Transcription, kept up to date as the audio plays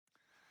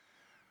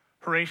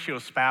Horatio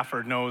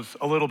Spafford knows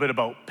a little bit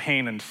about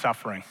pain and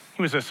suffering.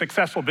 He was a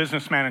successful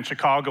businessman in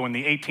Chicago in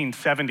the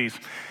 1870s,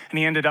 and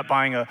he ended up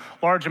buying a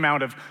large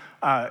amount of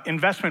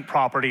investment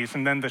properties,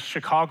 and then the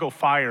Chicago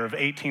fire of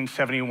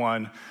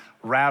 1871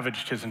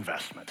 ravaged his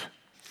investment.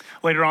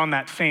 Later on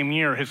that same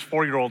year, his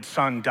 4-year-old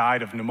son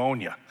died of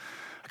pneumonia.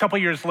 A couple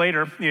years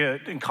later, the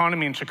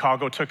economy in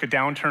Chicago took a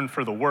downturn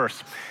for the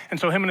worse. And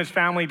so him and his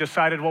family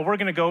decided, well, we're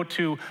going to go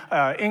to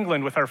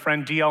England with our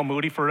friend D.L.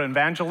 Moody for an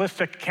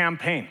evangelistic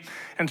campaign.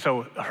 And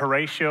so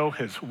Horatio,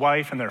 his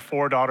wife, and their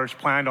 4 daughters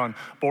planned on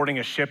boarding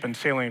a ship and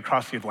sailing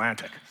across the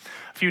Atlantic.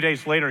 A few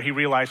days later, he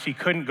realized he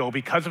couldn't go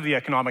because of the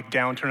economic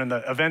downturn and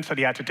the events that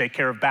he had to take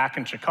care of back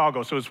in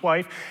Chicago. So his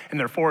wife and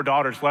their 4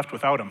 daughters left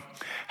without him.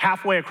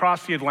 Halfway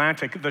across the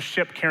Atlantic, the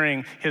ship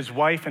carrying his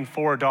wife and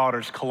 4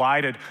 daughters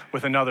collided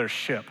with another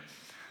ship.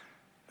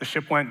 The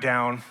ship went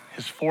down.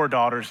 His 4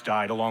 daughters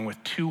died, along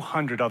with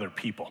 200 other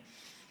people.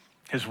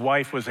 His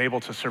wife was able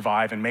to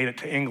survive and made it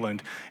to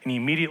England, and he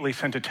immediately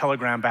sent a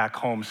telegram back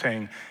home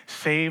saying,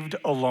 "Saved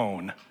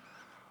alone,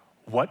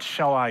 what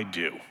shall I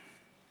do?"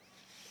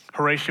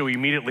 Horatio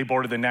immediately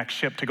boarded the next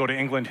ship to go to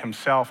England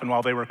himself, and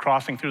while they were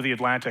crossing through the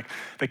Atlantic,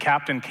 the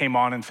captain came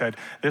on and said,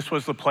 this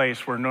was the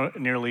place where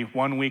nearly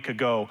 1 week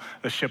ago,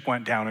 the ship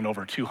went down and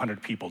over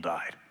 200 people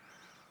died.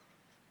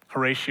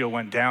 Horatio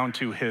went down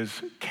to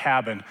his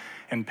cabin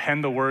and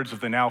penned the words of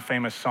the now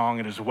famous song,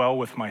 "It is well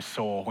with my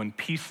soul, when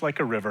peace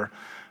like a river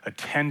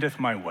attendeth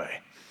my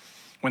way.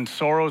 When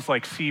sorrows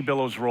like sea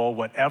billows roll,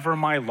 whatever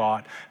my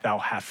lot, thou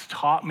hast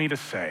taught me to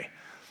say,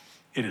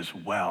 it is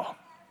well.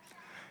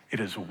 It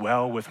is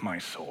well with my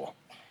soul."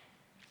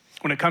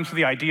 When it comes to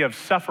the idea of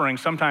suffering,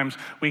 sometimes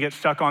we get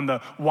stuck on the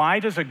why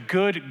does a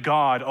good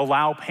God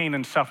allow pain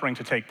and suffering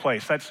to take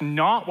place? That's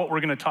not what we're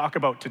going to talk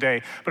about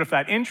today, but if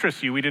that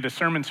interests you, we did a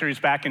sermon series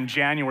back in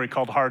January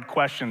called Hard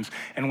Questions,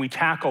 and we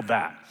tackled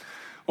that.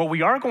 What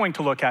we are going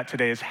to look at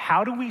today is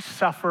how do we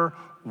suffer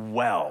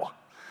well?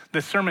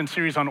 This sermon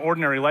series on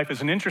ordinary life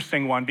is an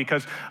interesting one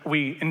because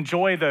we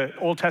enjoy the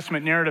Old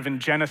Testament narrative in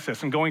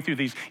Genesis and going through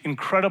these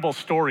incredible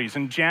stories.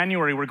 In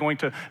January, we're going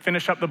to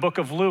finish up the book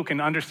of Luke and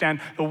understand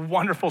the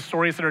wonderful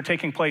stories that are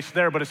taking place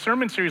there. But a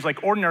sermon series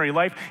like Ordinary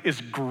Life is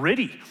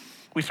gritty.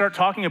 We start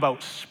talking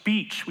about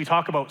speech, we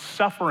talk about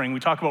suffering, we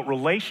talk about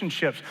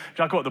relationships, we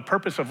talk about the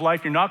purpose of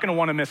life. You're not going to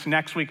want to miss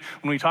next week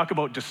when we talk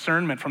about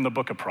discernment from the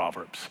book of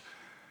Proverbs.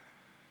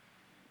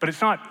 But it's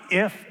not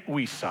if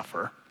we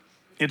suffer,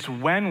 it's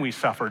when we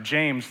suffer.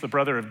 James, the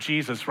brother of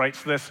Jesus,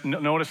 writes this.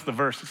 Notice the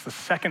verse. It's the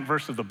 2nd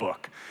verse of the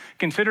book.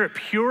 "Consider it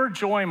pure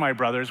joy, my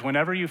brothers,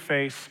 whenever you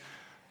face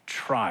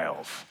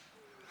trials.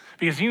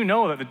 Because you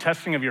know that the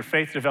testing of your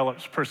faith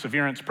develops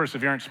perseverance.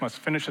 Perseverance must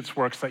finish its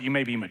work so that you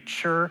may be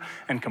mature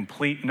and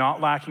complete, not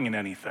lacking in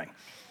anything."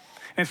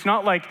 And it's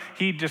not like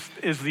he just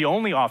is the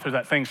only author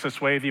that thinks this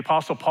way. The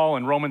Apostle Paul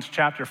in Romans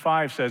chapter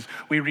 5 says,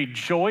 "We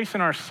rejoice in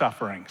our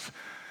sufferings,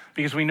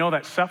 because we know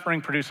that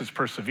suffering produces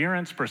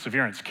perseverance,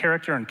 perseverance,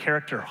 character, and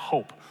character,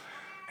 hope.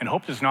 And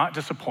hope does not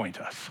disappoint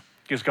us,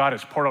 because God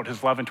has poured out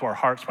his love into our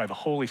hearts by the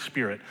Holy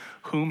Spirit,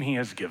 whom he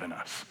has given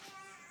us."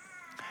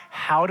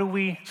 How do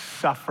we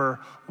suffer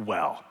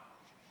well?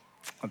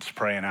 Let's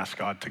pray and ask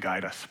God to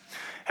guide us.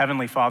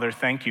 Heavenly Father,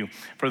 thank you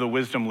for the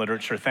wisdom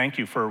literature. Thank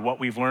you for what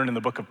we've learned in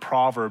the book of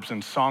Proverbs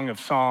and Song of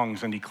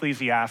Songs and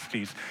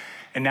Ecclesiastes,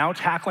 and now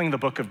tackling the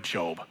book of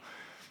Job.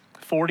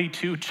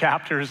 42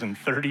 chapters and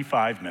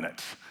 35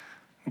 minutes.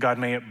 God,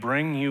 may it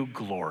bring you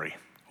glory.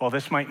 While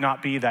this might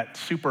not be that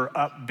super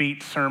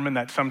upbeat sermon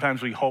that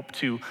sometimes we hope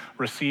to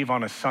receive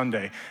on a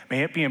Sunday,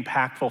 may it be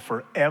impactful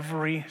for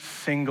every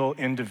single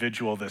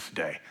individual this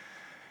day.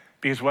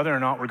 Because whether or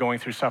not we're going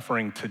through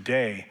suffering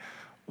today,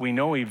 we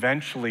know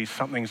eventually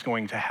something's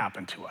going to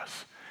happen to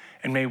us.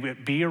 And may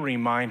it be a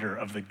reminder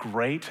of the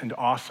great and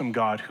awesome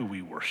God who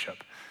we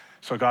worship.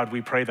 So God,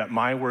 we pray that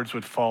my words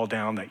would fall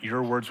down, that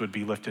your words would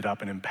be lifted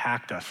up and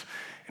impact us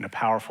in a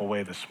powerful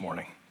way this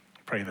morning.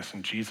 Pray this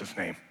in Jesus'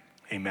 name,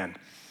 amen.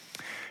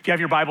 If you have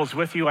your Bibles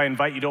with you, I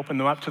invite you to open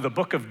them up to the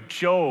book of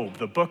Job.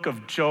 The book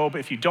of Job.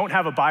 If you don't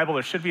have a Bible,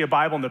 there should be a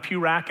Bible in the pew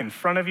rack in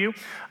front of you.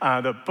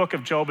 The book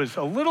of Job is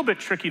a little bit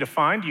tricky to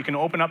find. You can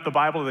open up the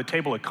Bible to the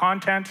table of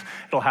contents.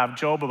 It'll have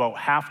Job about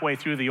halfway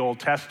through the Old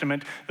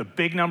Testament. The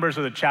big numbers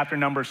are the chapter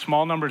numbers,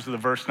 small numbers are the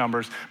verse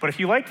numbers. But if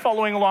you like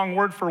following along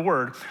word for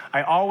word,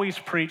 I always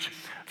preach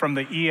from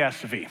the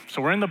ESV.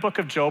 So we're in the book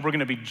of Job. We're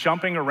going to be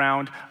jumping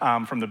around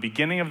from the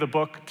beginning of the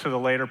book to the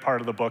later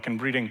part of the book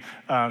and reading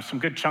some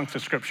good chunks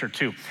of scripture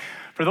too.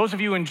 For those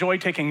of you who enjoy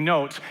taking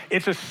notes,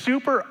 it's a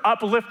super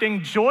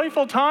uplifting,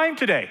 joyful time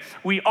today.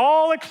 We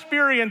all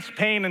experience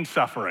pain and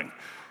suffering.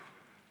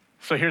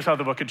 So here's how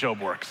the book of Job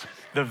works.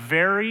 The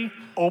very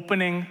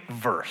opening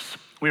verse,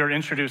 we are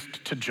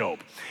introduced to Job.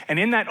 And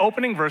in that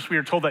opening verse, we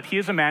are told that he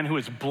is a man who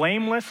is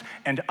blameless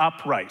and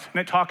upright.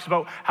 And it talks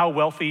about how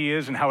wealthy he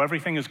is and how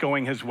everything is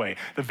going his way.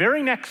 The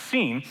very next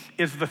scene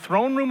is the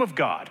throne room of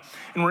God.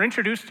 And we're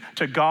introduced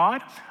to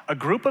God, a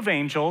group of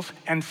angels,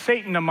 and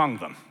Satan among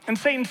them. And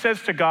Satan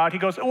says to God, he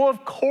goes, well,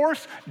 of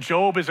course,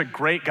 Job is a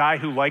great guy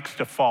who likes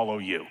to follow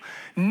you.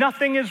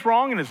 Nothing is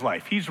wrong in his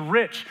life. He's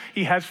rich.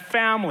 He has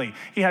family.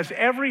 He has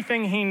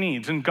everything he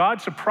needs. And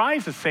God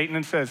surprises Satan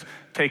and says,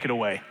 take it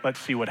away. Let's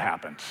see what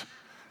happens.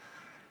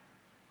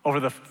 Over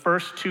the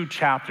first 2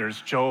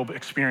 chapters, Job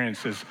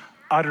experiences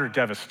utter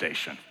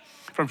devastation.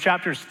 From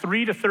chapters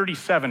 3 to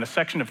 37, a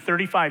section of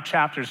 35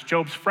 chapters,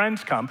 Job's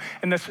friends come,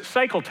 and this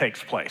cycle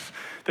takes place.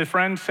 The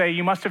friends say,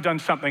 you must have done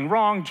something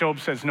wrong. Job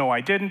says, no, I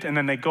didn't. And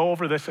then they go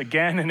over this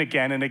again and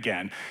again and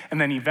again.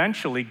 And then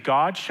eventually,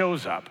 God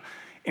shows up,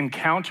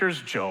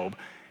 encounters Job,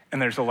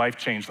 and there's a life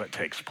change that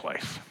takes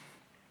place.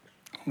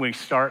 We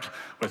start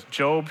with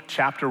Job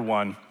chapter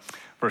 1,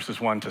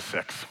 verses 1 to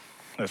 6.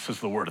 This is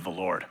the word of the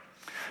Lord.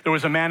 There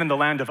was a man in the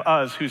land of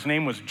Uz whose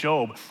name was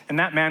Job, and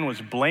that man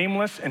was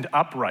blameless and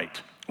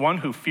upright, one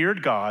who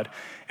feared God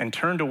and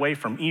turned away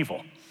from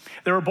evil.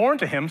 There were born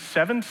to him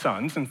 7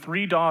 sons and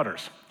 3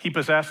 daughters. He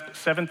possessed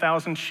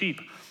 7,000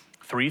 sheep,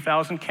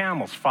 3,000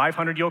 camels,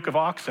 500 yoke of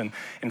oxen,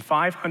 and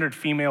 500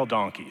 female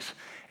donkeys,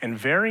 and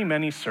very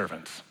many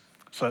servants.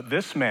 So that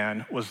this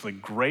man was the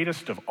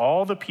greatest of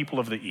all the people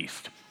of the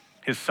East.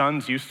 His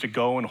sons used to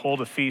go and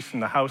hold a feast in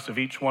the house of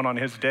each one on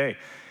his day.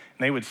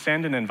 And they would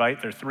send and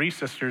invite their 3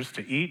 sisters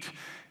to eat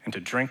and to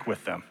drink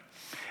with them.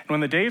 And when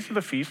the days of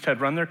the feast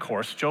had run their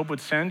course, Job would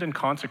send and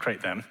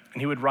consecrate them,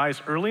 and he would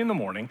rise early in the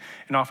morning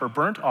and offer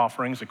burnt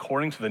offerings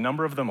according to the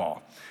number of them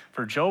all.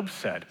 For Job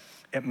said,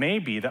 it may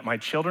be that my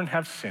children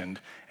have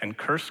sinned and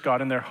cursed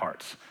God in their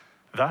hearts.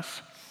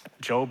 Thus,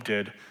 Job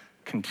did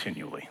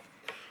continually.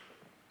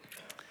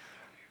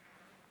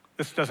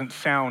 This doesn't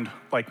sound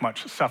like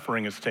much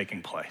suffering is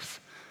taking place.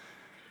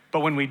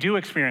 But when we do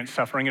experience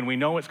suffering and we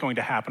know it's going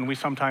to happen, we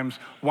sometimes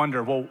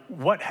wonder, well,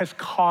 what has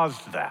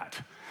caused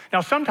that? Now,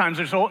 sometimes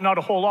there's not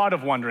a whole lot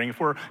of wondering. If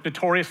we're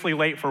notoriously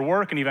late for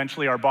work and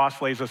eventually our boss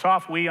lays us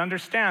off, we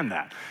understand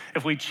that.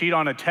 If we cheat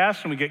on a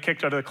test and we get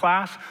kicked out of the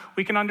class,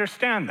 we can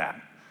understand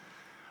that.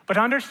 But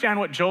understand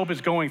what Job is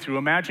going through.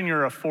 Imagine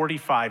you're a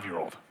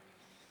 45-year-old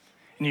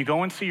and you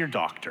go and see your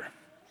doctor,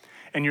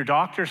 and your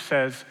doctor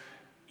says,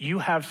 you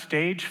have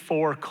stage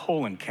 4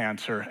 colon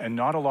cancer and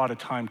not a lot of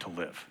time to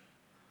live.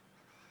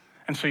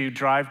 And so you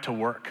drive to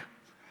work,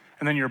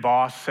 and then your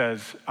boss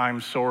says,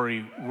 I'm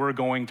sorry, we're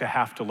going to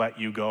have to let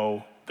you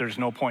go. There's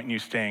no point in you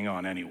staying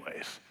on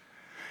anyways.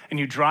 And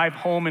you drive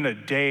home in a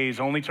daze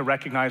only to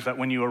recognize that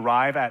when you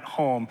arrive at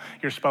home,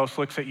 your spouse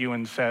looks at you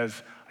and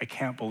says, I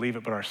can't believe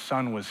it, but our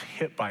son was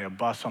hit by a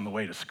bus on the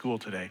way to school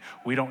today.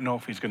 We don't know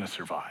if he's going to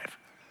survive.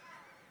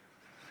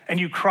 And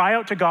you cry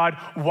out to God,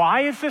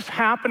 why is this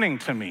happening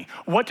to me?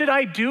 What did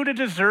I do to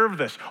deserve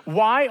this?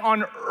 Why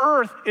on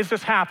earth is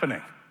this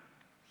happening?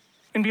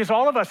 And because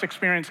all of us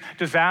experience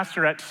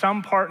disaster at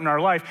some part in our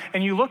life,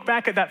 and you look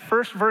back at that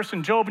first verse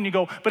in Job and you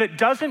go, but it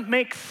doesn't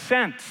make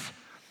sense.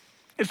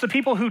 It's the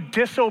people who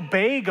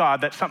disobey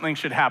God that something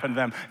should happen to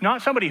them,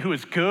 not somebody who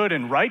is good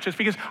and righteous,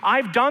 because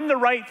I've done the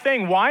right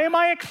thing. Why am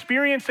I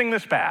experiencing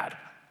this bad?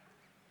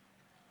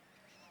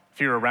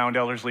 If you're around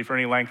Ellerslie for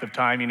any length of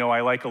time, you know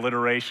I like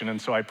alliteration, and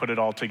so I put it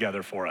all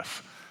together for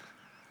us.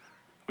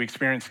 We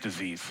experience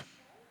disease.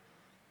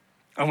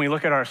 And we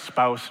look at our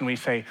spouse and we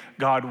say,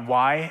 God,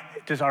 why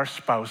does our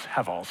spouse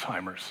have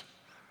Alzheimer's?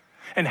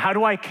 And how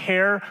do I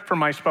care for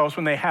my spouse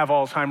when they have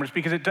Alzheimer's?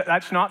 Because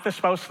that's not the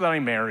spouse that I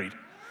married.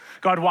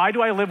 God, why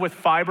do I live with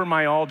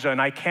fibromyalgia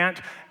and I can't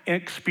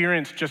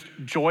experience just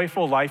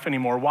joyful life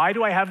anymore? Why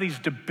do I have these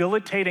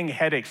debilitating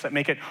headaches that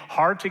make it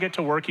hard to get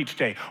to work each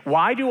day?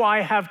 Why do I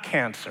have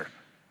cancer?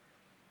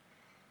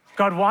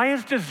 God, why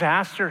is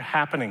disaster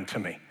happening to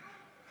me?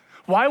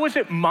 Why was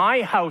it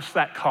my house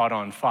that caught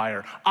on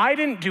fire? I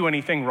didn't do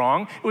anything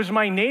wrong. It was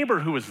my neighbor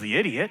who was the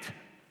idiot.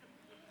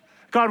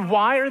 God,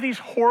 why are these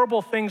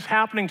horrible things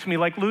happening to me,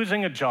 like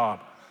losing a job?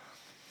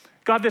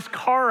 God, this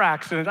car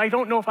accident, I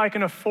don't know if I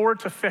can afford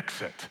to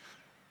fix it.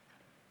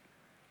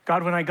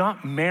 God, when I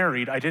got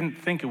married, I didn't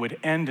think it would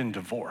end in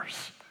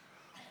divorce.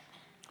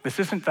 This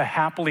isn't the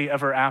happily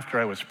ever after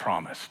I was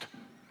promised.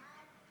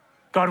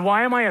 God,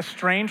 why am I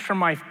estranged from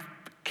my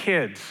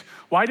kids?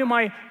 Why do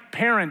my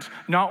parents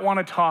not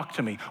want to talk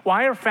to me?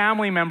 Why are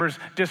family members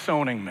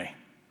disowning me?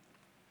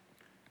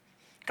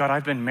 God,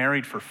 I've been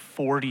married for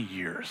 40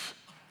 years.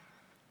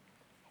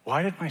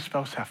 Why did my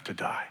spouse have to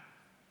die?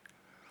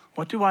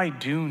 What do I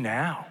do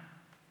now?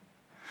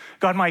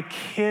 God, my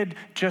kid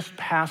just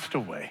passed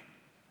away,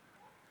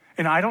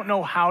 and I don't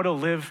know how to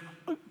live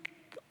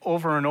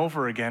over and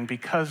over again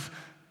because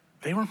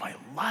they were my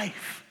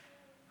life.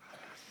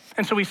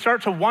 And so we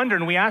start to wonder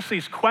and we ask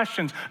these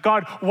questions.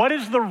 God, what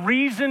is the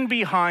reason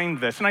behind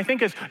this? And I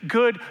think as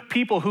good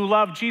people who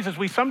love Jesus,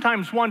 we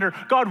sometimes wonder,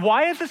 God,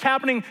 why is this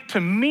happening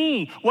to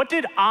me? What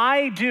did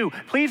I do?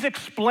 Please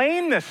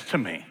explain this to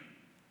me.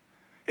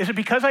 Is it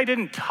because I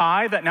didn't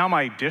tithe that now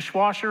my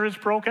dishwasher is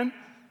broken?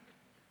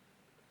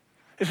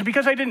 Is it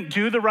because I didn't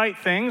do the right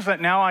things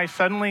that now I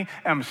suddenly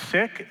am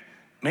sick?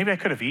 Maybe I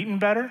could have eaten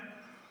better?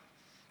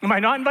 Am I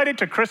not invited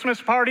to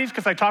Christmas parties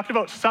because I talked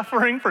about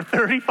suffering for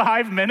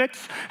 35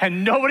 minutes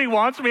and nobody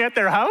wants me at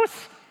their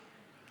house?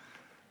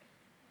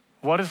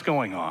 What is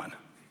going on?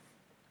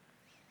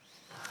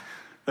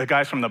 The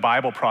guys from the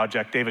Bible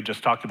Project, David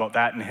just talked about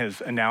that in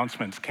his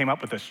announcements, came up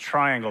with this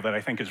triangle that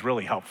I think is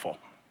really helpful.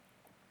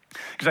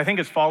 Because I think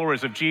as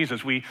followers of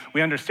Jesus, we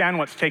understand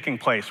what's taking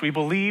place. We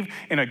believe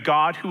in a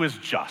God who is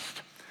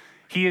just.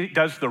 He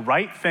does the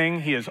right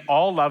thing. He is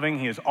all loving.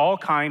 He is all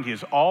kind. He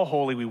is all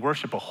holy. We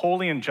worship a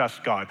holy and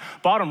just God.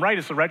 Bottom right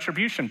is the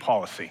retribution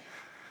policy.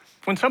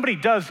 When somebody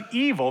does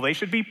evil, they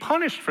should be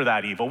punished for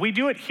that evil. We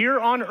do it here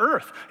on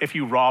earth. If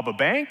you rob a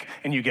bank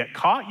and you get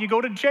caught, you go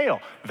to jail.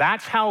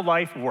 That's how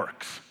life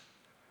works.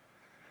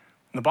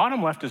 And the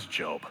bottom left is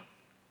Job.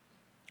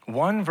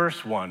 1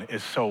 verse 1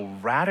 is so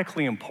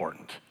radically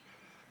important.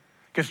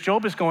 Because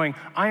Job is going,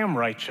 I am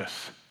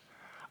righteous.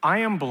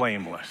 I am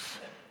blameless.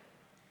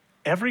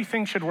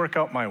 Everything should work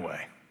out my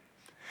way.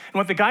 And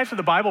what the guys at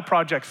the Bible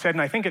Project said,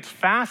 and I think it's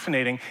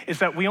fascinating, is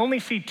that we only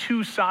see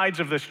two sides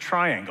of this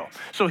triangle.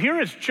 So here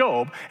is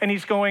Job, and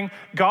he's going,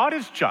 God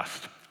is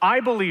just. I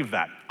believe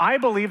that. I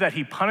believe that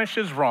he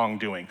punishes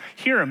wrongdoing.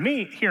 Here am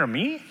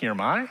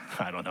I?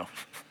 I don't know.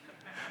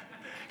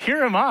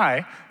 Here am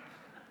I,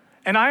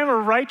 and I am a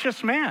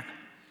righteous man.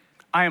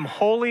 I am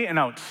holy and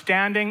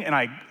outstanding, and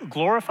I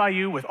glorify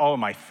you with all of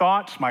my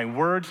thoughts, my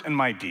words, and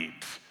my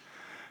deeds.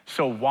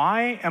 So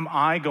why am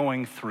I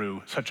going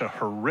through such a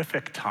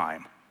horrific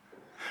time?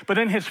 But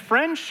then his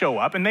friends show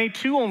up, and they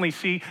too only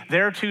see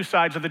their two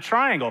sides of the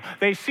triangle.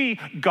 They see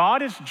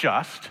God is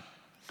just.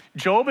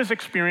 Job is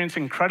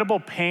experiencing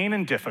incredible pain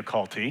and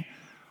difficulty.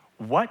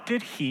 What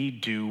did he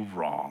do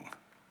wrong?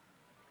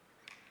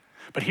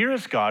 But here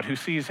is God who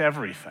sees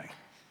everything.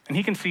 And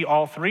he can see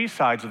all three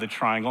sides of the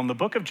triangle. And the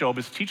book of Job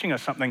is teaching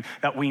us something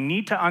that we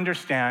need to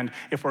understand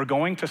if we're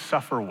going to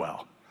suffer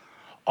well.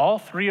 All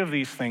three of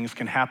these things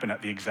can happen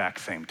at the exact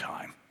same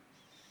time.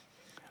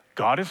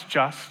 God is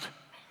just.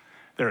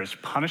 There is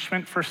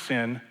punishment for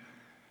sin.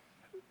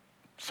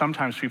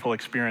 Sometimes people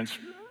experience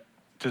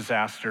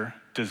disaster,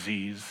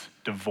 disease,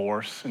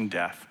 divorce, and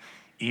death,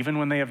 even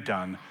when they have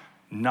done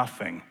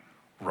nothing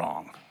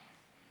wrong.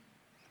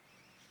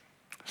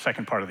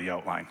 Second part of the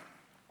outline.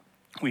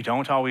 We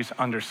don't always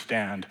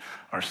understand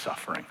our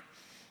suffering.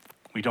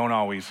 We don't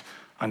always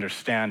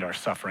understand our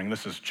suffering.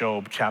 This is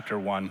Job chapter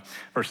 1,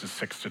 verses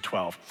 6 to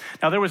 12.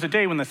 Now there was a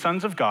day when the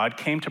sons of God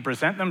came to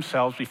present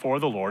themselves before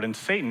the Lord, and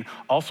Satan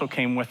also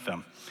came with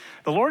them.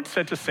 The Lord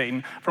said to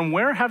Satan, "From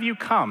where have you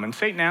come?" And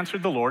Satan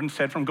answered the Lord and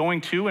said, "From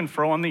going to and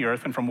fro on the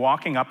earth and from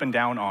walking up and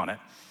down on it."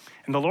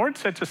 And the Lord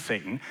said to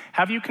Satan,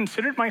 "Have you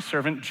considered my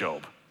servant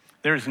Job?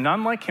 There is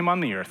none like him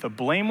on the earth, a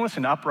blameless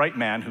and upright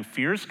man who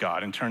fears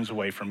God and turns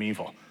away from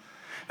evil."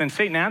 Then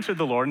Satan answered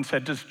the Lord and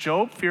said, "Does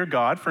Job fear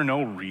God for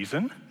no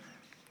reason?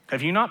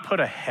 Have you not put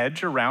a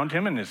hedge around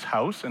him and his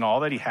house and all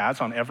that he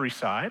has on every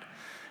side?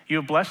 You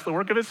have blessed the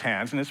work of his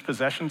hands, and his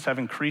possessions have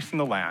increased in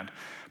the land.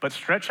 But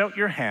stretch out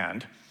your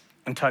hand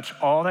and touch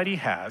all that he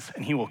has,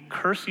 and he will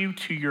curse you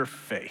to your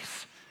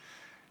face."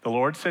 The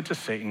Lord said to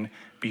Satan,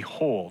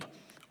 "Behold,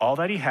 all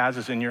that he has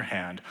is in your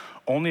hand.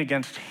 Only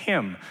against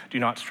him do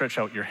not stretch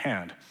out your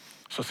hand."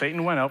 So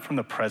Satan went out from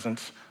the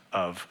presence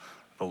of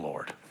the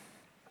Lord.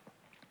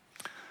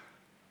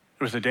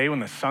 There was a day when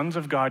the sons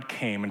of God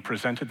came and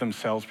presented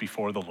themselves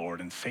before the Lord,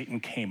 and Satan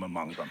came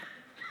among them.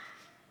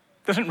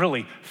 Doesn't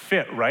really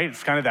fit, right?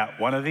 It's kind of that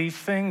one of these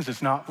things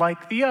is not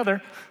like the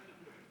other.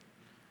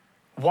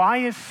 Why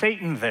is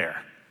Satan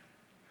there?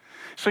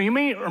 So you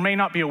may or may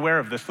not be aware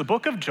of this. The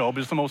book of Job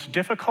is the most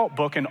difficult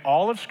book in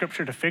all of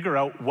Scripture to figure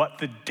out what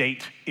the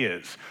date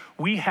is.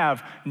 We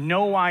have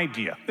no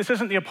idea. This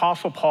isn't the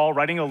Apostle Paul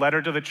writing a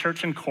letter to the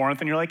church in Corinth,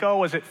 and you're like, oh,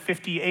 was it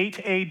 58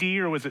 AD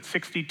or was it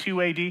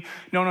 62 AD?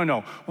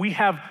 No. We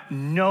have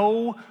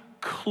no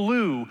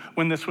clue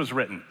when this was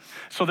written.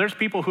 So there's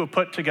people who have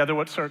put together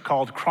what's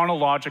called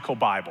chronological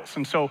Bibles.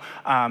 And so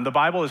the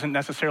Bible isn't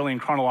necessarily in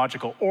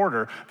chronological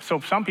order. So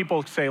some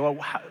people say, well,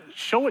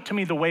 show it to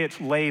me the way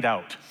it's laid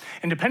out.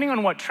 And depending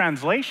on what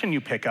translation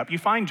you pick up, you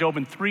find Job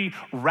in three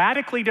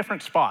radically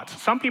different spots.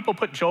 Some people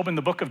put Job in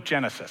the book of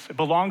Genesis. It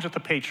belongs with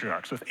the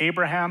patriarchs, with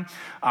Abraham,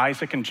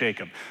 Isaac, and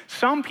Jacob.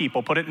 Some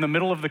people put it in the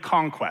middle of the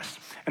conquest,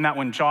 and that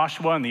when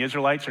Joshua and the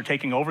Israelites are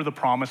taking over the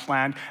promised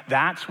land,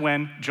 that's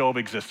when Job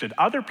existed.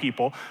 Other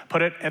people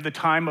put it at the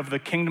time of the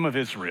kingdom of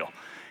Israel.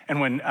 And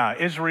when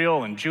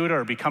Israel and Judah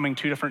are becoming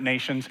two different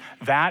nations,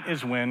 that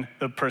is when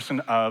the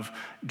person of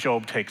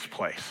Job takes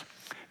place.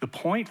 The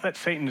point that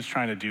Satan is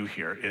trying to do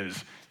here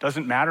is,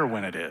 doesn't matter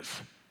when it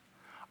is,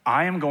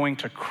 I am going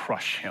to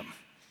crush him.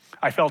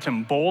 I felt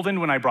emboldened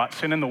when I brought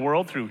sin in the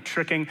world through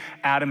tricking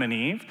Adam and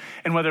Eve.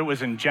 And whether it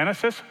was in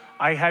Genesis,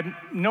 I had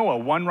Noah,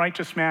 one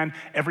righteous man,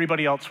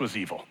 everybody else was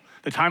evil.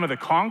 The time of the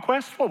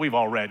conquest, well, we've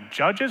all read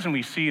Judges, and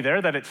we see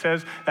there that it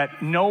says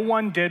that no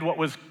one did what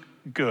was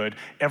good.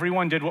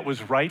 Everyone did what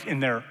was right in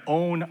their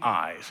own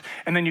eyes.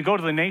 And then you go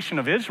to the nation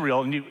of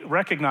Israel and you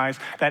recognize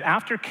that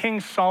after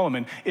King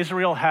Solomon,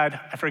 Israel had,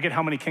 I forget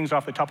how many kings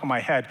off the top of my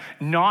head,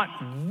 not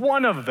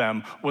one of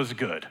them was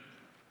good.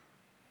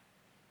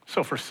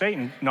 So for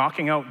Satan,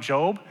 knocking out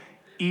Job,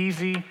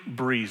 easy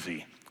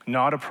breezy,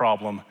 not a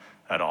problem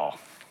at all.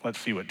 Let's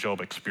see what Job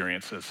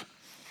experiences.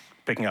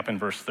 Picking up in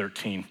verse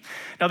 13.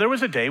 Now there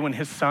was a day when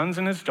his sons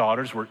and his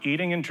daughters were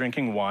eating and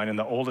drinking wine in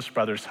the oldest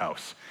brother's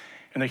house.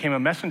 And there came a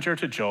messenger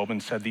to Job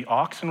and said, the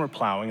oxen were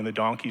plowing and the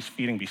donkeys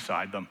feeding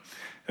beside them.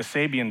 The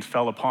Sabeans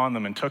fell upon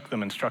them and took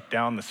them and struck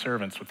down the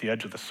servants with the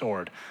edge of the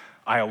sword.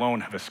 I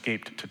alone have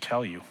escaped to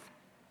tell you.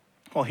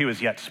 While he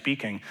was yet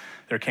speaking,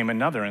 there came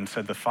another and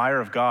said, the fire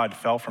of God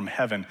fell from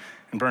heaven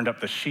and burned up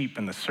the sheep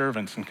and the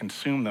servants and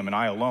consumed them, and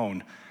I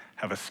alone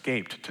have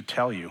escaped to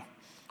tell you.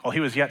 While he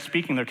was yet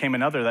speaking, there came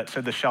another that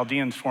said, the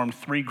Chaldeans formed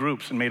 3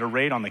 groups and made a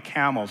raid on the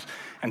camels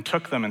and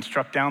took them and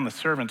struck down the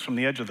servants from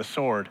the edge of the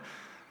sword.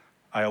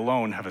 I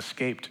alone have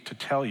escaped to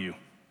tell you.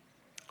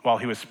 While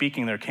he was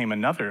speaking, there came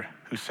another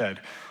who said,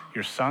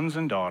 your sons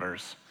and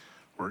daughters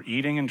were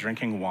eating and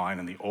drinking wine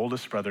in the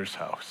oldest brother's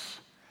house.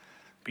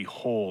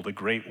 Behold, a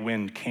great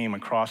wind came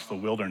across the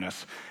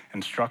wilderness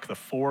and struck the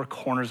 4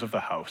 corners of the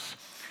house.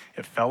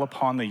 It fell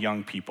upon the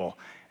young people,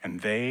 and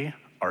they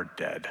are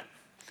dead.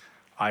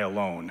 I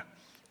alone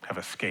have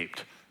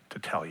escaped to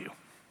tell you.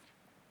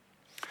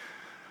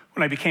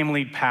 When I became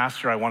lead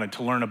pastor, I wanted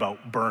to learn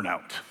about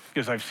burnout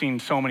because I've seen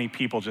so many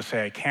people just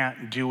say, I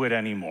can't do it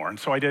anymore. And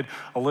so I did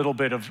a little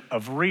bit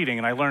of reading,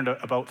 and I learned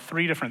about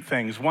 3 different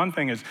things. One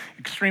thing is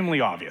extremely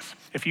obvious.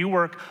 If you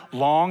work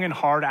long and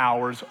hard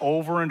hours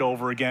over and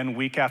over again,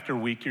 week after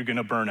week, you're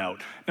gonna burn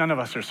out. None of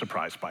us are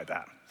surprised by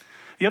that.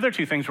 The other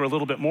 2 things were a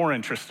little bit more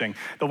interesting.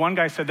 The one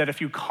guy said that if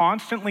you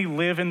constantly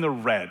live in the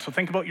red, so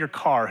think about your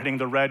car hitting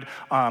the red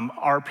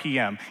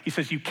RPM. He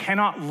says you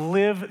cannot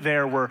live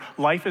there where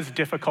life is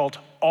difficult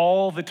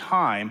all the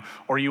time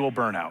or you will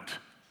burn out.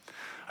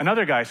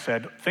 Another guy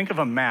said, think of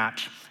a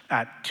match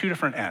at 2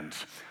 different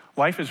ends.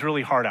 Life is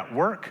really hard at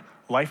work,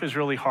 life is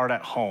really hard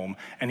at home,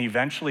 and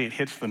eventually it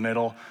hits the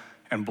middle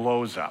and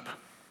blows up.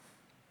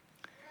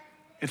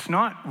 It's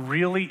not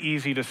really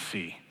easy to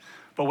see.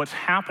 But what's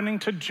happening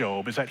to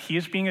Job is that he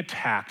is being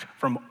attacked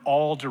from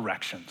all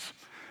directions.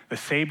 The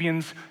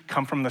Sabeans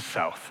come from the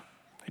south.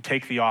 They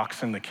take the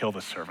oxen, they kill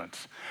the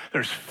servants.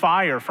 There's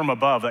fire from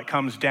above that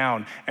comes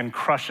down and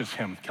crushes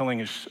him, killing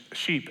his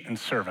sheep and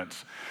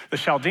servants. The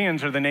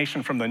Chaldeans are the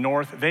nation from the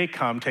north. They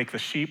come, take the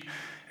sheep,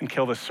 and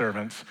kill the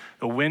servants.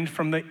 The wind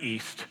from the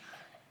east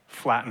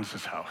flattens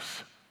his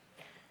house.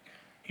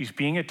 He's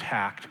being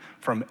attacked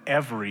from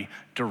every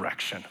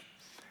direction.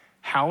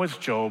 How is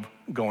Job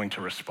going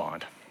to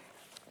respond?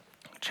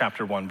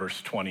 Chapter 1,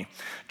 verse 20.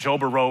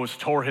 Job arose,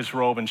 tore his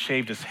robe, and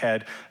shaved his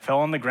head, fell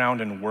on the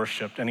ground and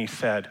worshiped, and he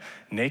said,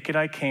 naked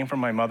I came from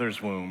my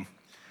mother's womb,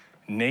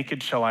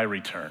 naked shall I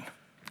return.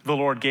 The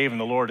Lord gave, and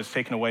the Lord has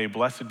taken away.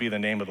 Blessed be the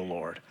name of the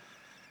Lord.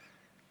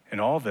 In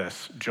all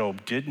this,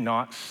 Job did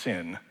not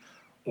sin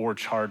or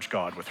charge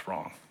God with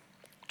wrong.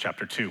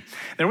 Chapter 2.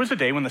 There was a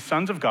day when the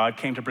sons of God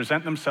came to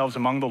present themselves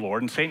among the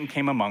Lord, and Satan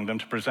came among them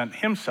to present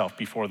himself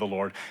before the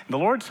Lord. And the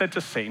Lord said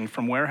to Satan,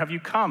 from where have you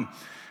come?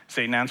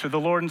 Satan answered the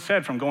Lord and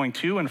said, from going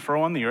to and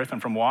fro on the earth and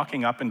from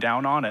walking up and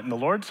down on it. And the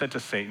Lord said to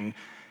Satan,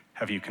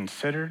 have you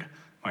considered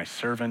my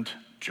servant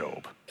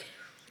Job?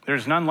 There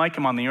is none like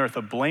him on the earth,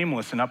 a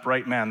blameless and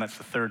upright man, that's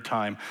the 3rd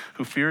time,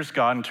 who fears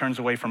God and turns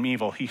away from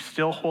evil. He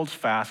still holds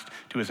fast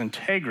to his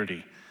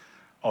integrity,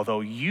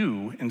 although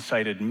you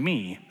incited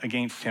me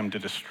against him to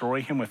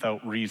destroy him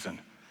without reason.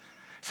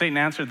 Satan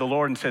answered the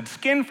Lord and said,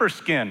 skin for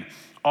skin,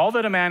 all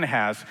that a man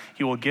has,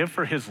 he will give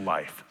for his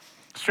life.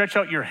 Stretch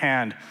out your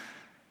hand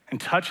and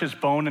touch his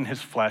bone and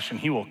his flesh, and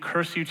he will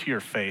curse you to your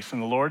face.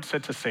 And the Lord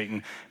said to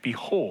Satan,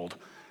 behold,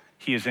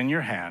 he is in your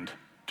hand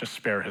to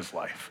spare his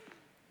life.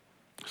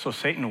 So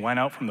Satan went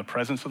out from the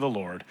presence of the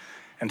Lord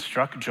and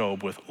struck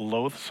Job with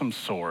loathsome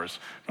sores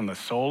from the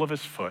sole of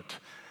his foot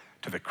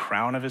to the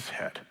crown of his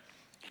head.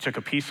 He took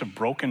a piece of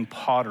broken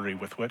pottery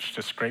with which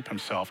to scrape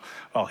himself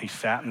while he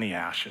sat in the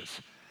ashes.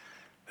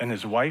 Then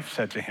his wife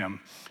said to him,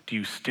 do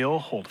you still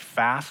hold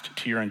fast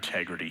to your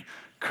integrity?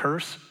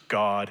 Curse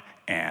God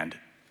and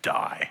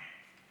die.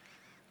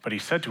 But he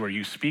said to her,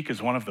 you speak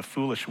as one of the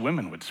foolish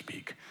women would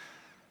speak.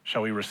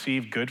 Shall we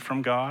receive good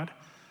from God,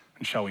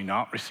 and shall we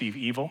not receive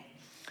evil?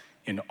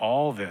 In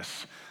all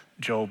this,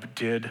 Job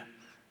did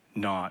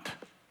not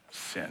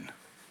sin.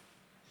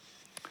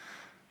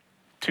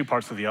 2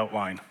 parts of the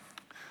outline.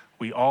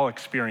 We all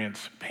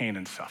experience pain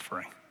and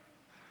suffering.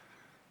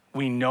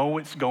 We know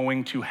it's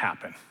going to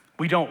happen.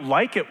 We don't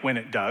like it when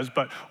it does,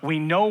 but we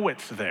know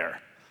it's there.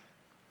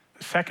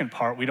 The second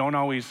part, we don't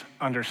always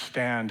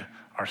understand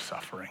our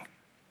suffering.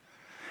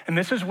 And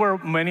this is where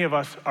many of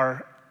us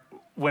are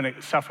when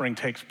suffering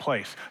takes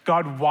place.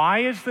 God, why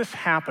is this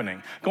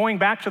happening? Going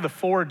back to the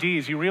 4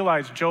 Ds, you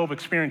realize Job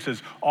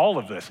experiences all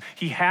of this.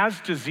 He has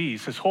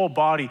disease. His whole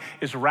body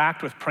is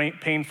racked with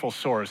painful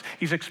sores.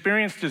 He's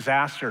experienced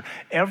disaster.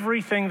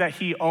 Everything that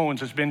he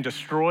owns has been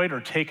destroyed or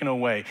taken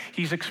away.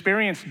 He's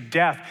experienced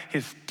death.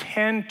 His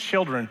 10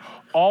 children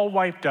all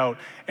wiped out,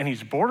 and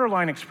he's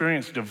borderline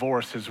experienced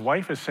divorce. His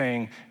wife is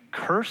saying,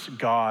 curse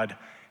God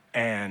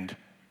and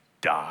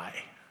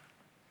die.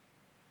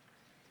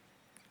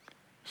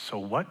 So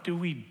what do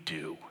we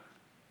do?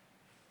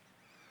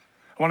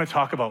 I want to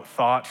talk about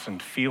thoughts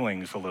and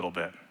feelings a little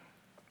bit.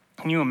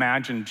 Can you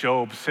imagine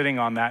Job sitting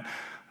on that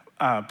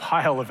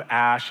pile of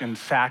ash and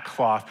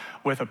sackcloth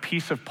with a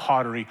piece of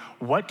pottery,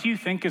 what do you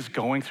think is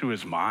going through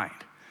his mind?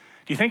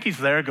 Do you think he's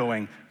there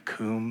going,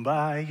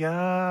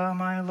 "Kumbaya,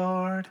 my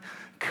Lord"?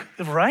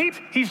 Right?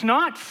 He's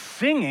not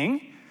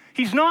singing.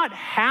 He's not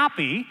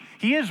happy.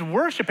 He is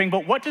worshiping,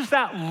 but what does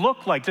that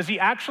look like? Does he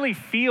actually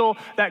feel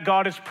that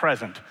God is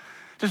present?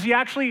 Does he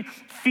actually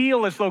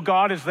feel as though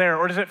God is there?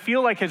 Or does it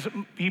feel like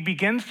he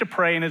begins to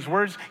pray and his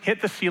words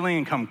hit the ceiling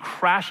and come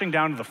crashing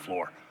down to the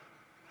floor?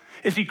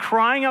 Is he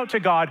crying out to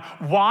God,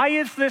 "Why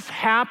is this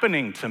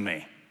happening to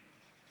me?"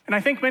 And I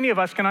think many of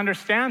us can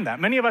understand that.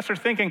 Many of us are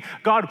thinking,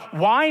 "God,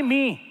 why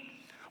me?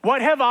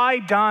 What have I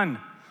done?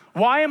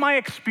 Why am I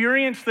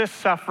experiencing this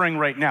suffering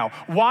right now?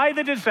 Why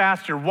the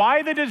disaster?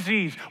 Why the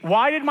disease?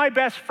 Why did my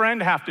best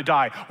friend have to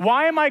die?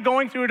 Why am I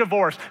going through a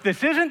divorce?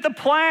 This isn't the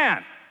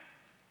plan."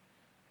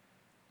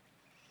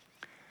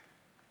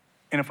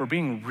 And if we're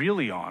being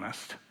really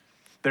honest,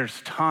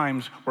 there's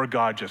times where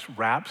God just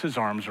wraps his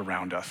arms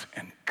around us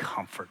and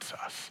comforts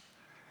us.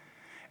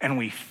 And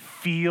we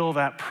feel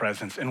that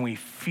presence, and we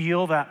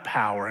feel that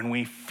power, and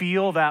we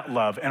feel that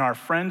love, and our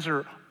friends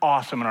are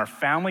awesome, and our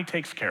family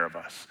takes care of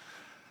us.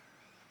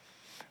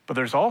 But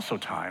there's also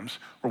times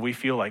where we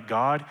feel like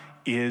God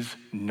is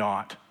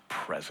not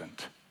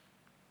present.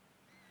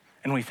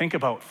 And we think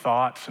about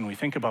thoughts, and we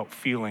think about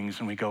feelings,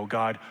 and we go,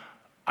 "God,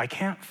 I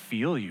can't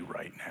feel you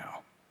right now."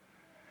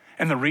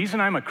 And the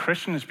reason I'm a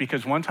Christian is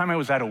because one time I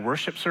was at a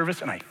worship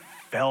service and I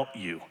felt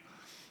you.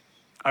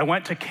 I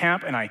went to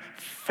camp and I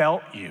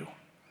felt you.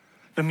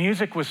 The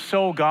music was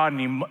so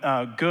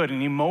good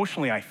and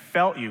emotionally I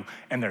felt you,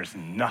 and there's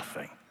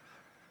nothing.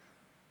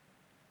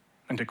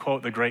 And to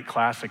quote the great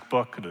classic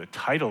book, the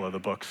title of the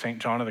book, St.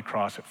 John of the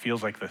Cross, it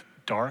feels like the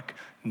dark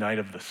night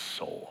of the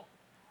soul.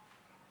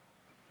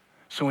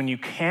 So when you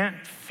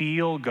can't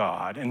feel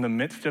God in the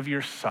midst of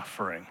your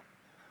suffering,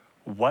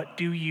 what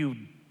do you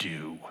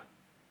do?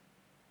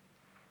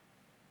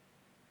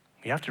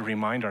 We have to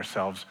remind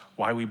ourselves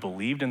why we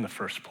believed in the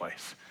first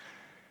place,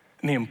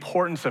 and the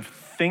importance of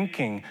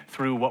thinking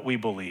through what we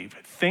believe,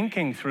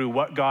 thinking through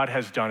what God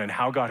has done and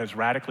how God has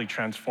radically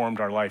transformed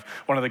our life.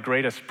 One of the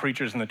greatest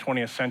preachers in the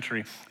 20th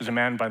century is a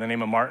man by the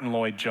name of Martin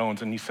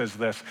Lloyd-Jones, and he says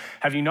this: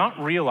 "Have you not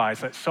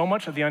realized that so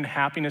much of the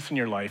unhappiness in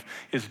your life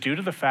is due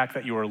to the fact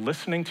that you are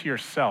listening to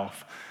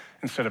yourself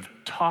instead of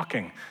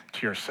talking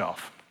to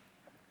yourself?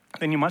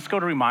 Then you must go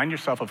to remind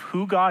yourself of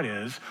who God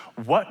is,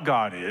 and what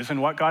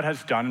God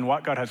has done, and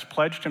what God has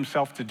pledged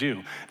himself to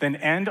do. Then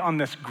end on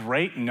this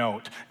great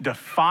note: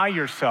 defy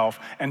yourself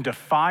and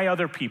defy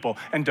other people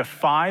and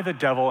defy the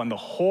devil and the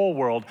whole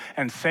world,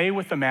 and say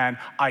with the man,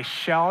 'I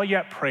shall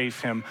yet praise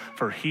him,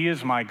 for he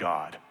is my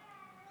God.'"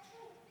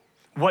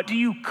 What do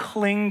you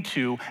cling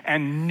to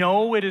and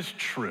know it is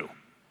true?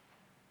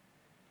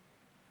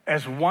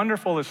 As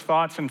wonderful as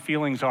thoughts and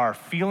feelings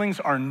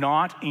are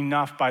not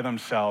enough by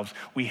themselves.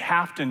 We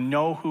have to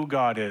know who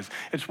God is.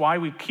 It's why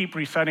we keep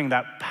reciting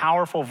that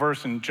powerful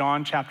verse in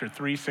John chapter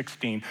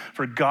 3:16.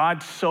 "For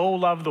God so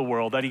loved the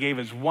world that he gave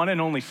his one and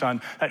only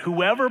Son, that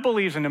whoever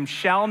believes in him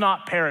shall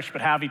not perish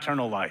but have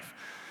eternal life."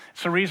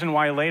 It's the reason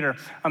why later,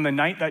 on the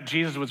night that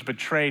Jesus was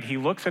betrayed, he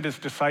looks at his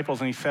disciples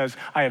and he says,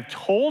 "I have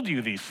told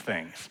you these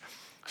things,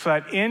 so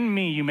that in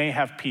me you may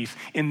have peace.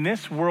 In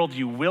this world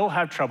you will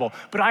have trouble,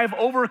 but I have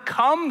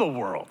overcome the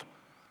world."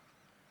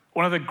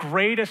 One of the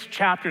greatest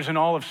chapters in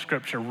all of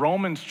Scripture,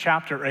 Romans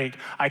chapter 8,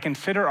 "I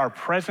consider our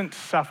present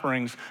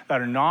sufferings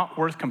that are not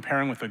worth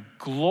comparing with the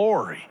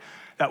glory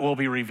that will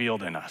be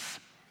revealed in us."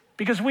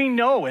 Because we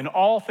know in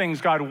all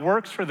things God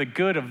works for the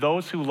good of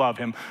those who love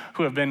him,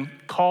 who have been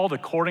called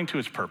according to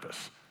his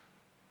purpose.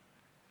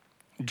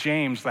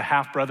 James, the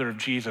half-brother of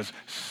Jesus,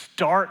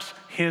 starts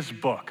his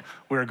book,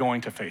 "We're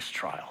going to face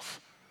trials."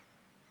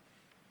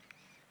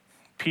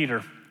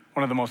 Peter,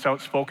 one of the most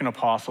outspoken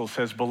apostles,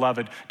 says,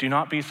 "Beloved, do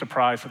not be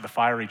surprised at the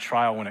fiery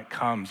trial when it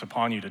comes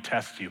upon you to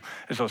test you,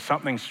 as though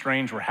something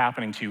strange were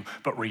happening to you,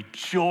 but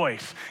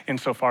rejoice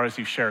insofar as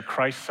you share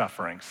Christ's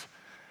sufferings,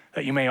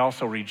 that you may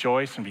also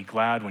rejoice and be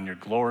glad when your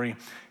glory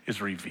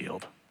is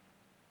revealed."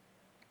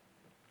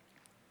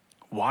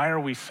 Why are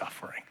we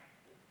suffering?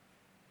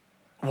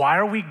 Why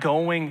are we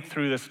going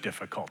through this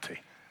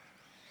difficulty?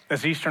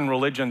 As Eastern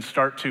religions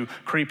start to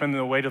creep in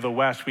the way to the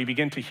West, we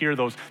begin to hear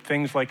those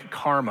things like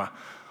karma.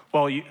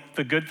 Well,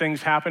 the good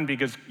things happen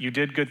because you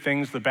did good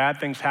things. The bad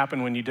things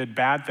happen when you did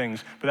bad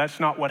things. But that's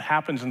not what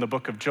happens in the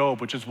book of Job,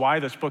 which is why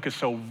this book is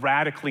so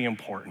radically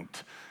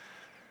important.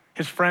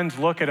 His friends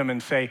look at him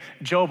and say,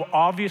 "Job,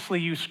 obviously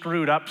you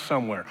screwed up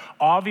somewhere.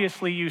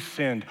 Obviously you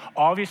sinned.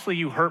 Obviously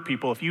you hurt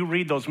people." If you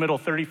read those middle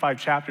 35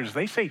 chapters,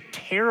 they say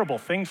terrible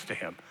things to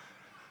him.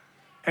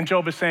 And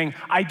Job is saying,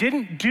 "I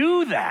didn't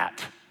do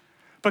that.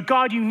 But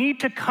God, you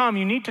need to come.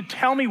 You need to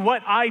tell me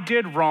what I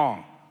did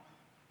wrong."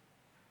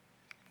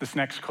 This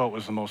next quote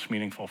was the most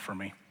meaningful for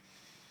me.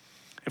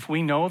 If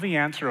we know the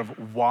answer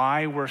of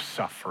why we're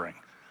suffering,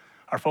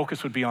 our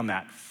focus would be on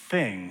that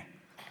thing,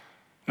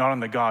 not on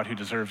the God who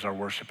deserves our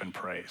worship and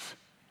praise.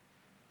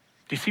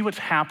 Do you see what's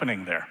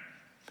happening there?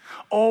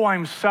 "Oh,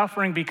 I'm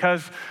suffering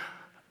because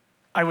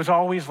I was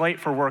always late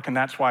for work and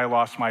that's why I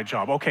lost my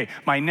job. Okay,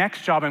 my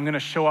next job, I'm gonna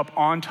show up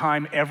on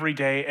time every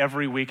day,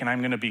 every week, and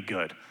I'm gonna be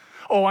good.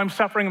 Oh, I'm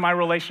suffering in my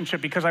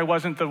relationship because I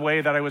wasn't the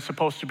way that I was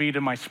supposed to be to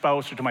my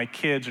spouse or to my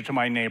kids or to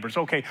my neighbors.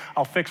 Okay,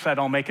 I'll fix that,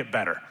 I'll make it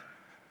better.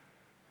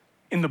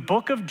 In the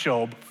book of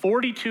Job,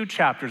 42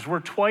 chapters, we're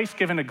twice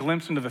given a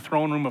glimpse into the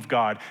throne room of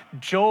God.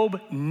 Job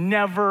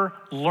never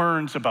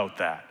learns about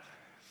that.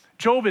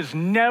 Job is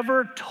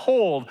never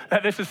told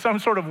that this is some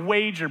sort of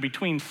wager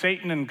between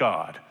Satan and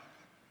God.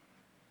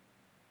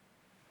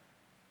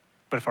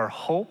 But if our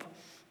hope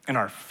and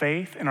our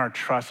faith and our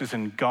trust is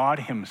in God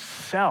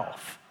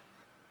himself,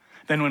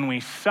 then when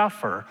we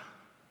suffer,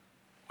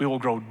 we will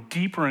grow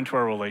deeper into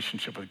our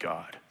relationship with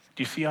God.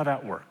 Do you see how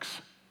that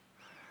works?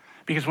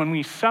 Because when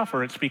we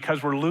suffer, it's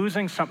because we're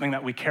losing something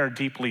that we care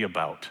deeply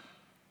about.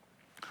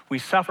 We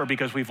suffer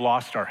because we've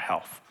lost our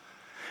health.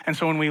 And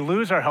so when we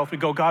lose our health, we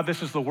go, God,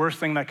 this is the worst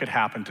thing that could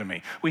happen to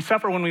me. We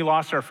suffer when we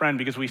lost our friend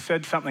because we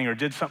said something or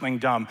did something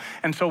dumb.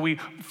 And so we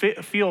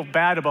feel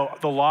bad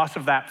about the loss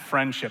of that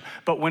friendship.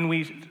 But when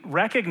we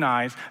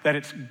recognize that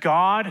it's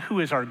God who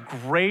is our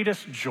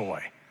greatest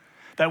joy,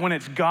 that when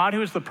it's God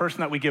who is the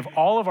person that we give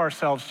all of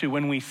ourselves to,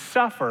 when we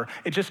suffer,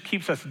 it just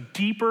keeps us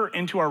deeper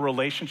into our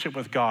relationship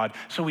with God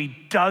so he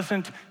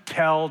doesn't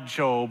tell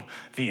Job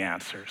the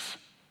answers.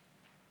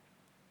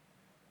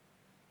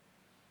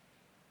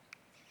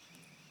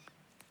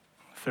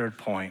 Third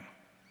point,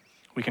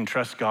 we can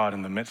trust God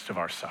in the midst of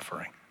our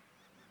suffering.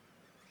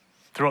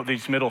 Throughout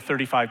these middle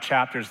 35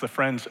 chapters, the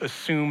friends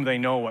assume they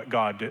know what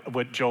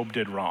Job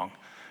did wrong.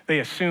 They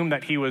assume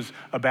that he was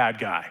a bad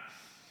guy.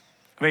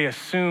 They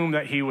assume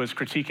that he was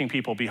critiquing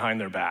people behind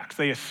their backs.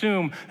 They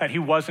assume that he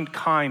wasn't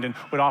kind and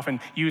would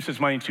often use his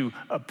money to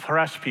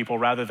oppress people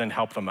rather than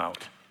help them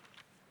out.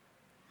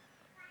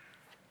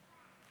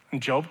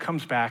 And Job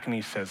comes back and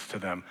he says to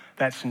them,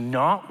 that's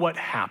not what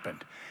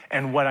happened.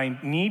 And what I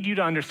need you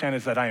to understand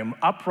is that I am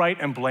upright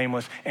and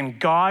blameless, and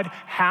God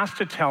has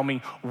to tell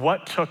me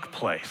what took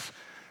place.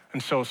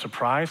 And so,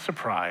 surprise,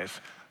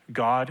 surprise,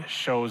 God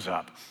shows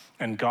up,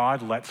 and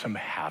God lets him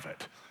have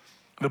it.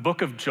 The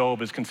book of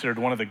Job is considered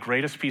one of the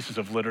greatest pieces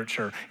of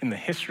literature in the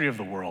history of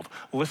the world.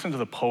 Listen to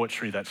the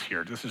poetry that's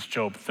here. This is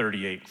Job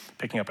 38,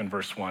 picking up in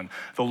verse 1.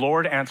 The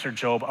Lord answered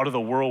Job out of the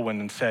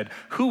whirlwind and said,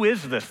 who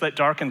is this that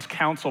darkens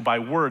counsel by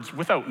words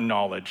without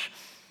knowledge?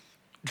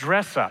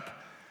 Dress up,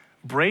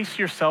 brace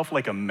yourself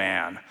like a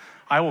man.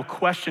 I will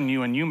question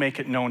you and you make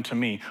it known to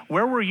me.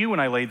 Where were you when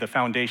I laid the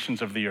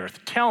foundations of the earth?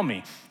 Tell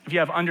me, if you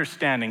have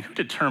understanding, who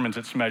determines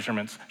its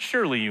measurements?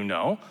 Surely you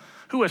know.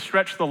 Who has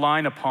stretched the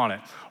line upon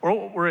it,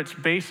 or where its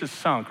base is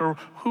sunk, or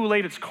who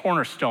laid its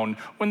cornerstone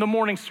when the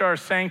morning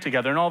stars sang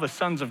together and all the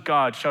sons of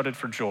God shouted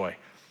for joy?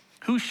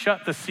 Who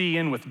shut the sea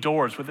in with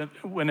doors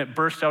when it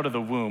burst out of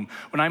the womb,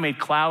 when I made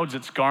clouds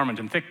its garment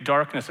and thick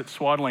darkness its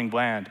swaddling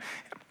band,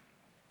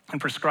 and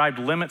prescribed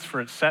limits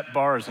for its set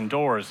bars and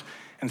doors,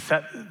 and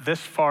said, this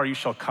far you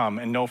shall come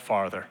and no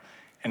farther,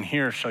 and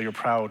here shall your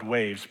proud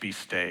waves be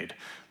stayed.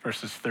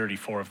 Verses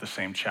 34 of the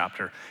same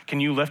chapter. Can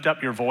you lift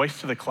up your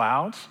voice to the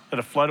clouds, that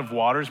a flood of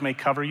waters may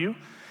cover you?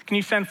 Can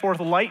you send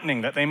forth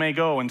lightning that they may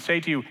go and say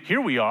to you,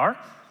 here we are?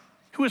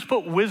 Who has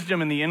put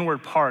wisdom in the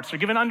inward parts or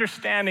given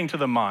understanding to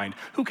the mind?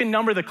 Who can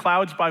number the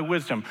clouds by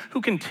wisdom?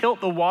 Who can tilt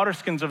the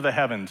waterskins of the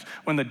heavens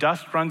when the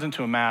dust runs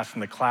into a mass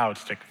and the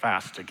clouds stick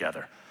fast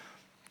together?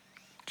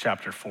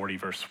 Chapter 40,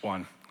 verse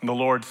 1. And the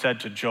Lord said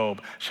to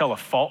Job, shall a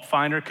fault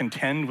finder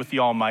contend with the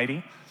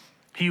Almighty?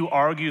 He who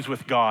argues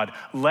with God,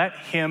 let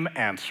him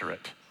answer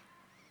it.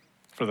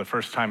 For the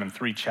first time in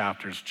 3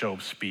 chapters,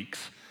 Job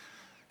speaks.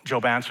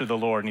 Job answered the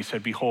Lord and he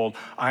said, behold,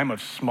 I am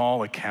of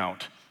small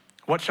account.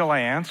 What shall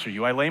I answer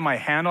you? I lay my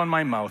hand on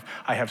my mouth.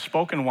 I have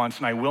spoken once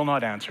and I will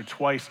not answer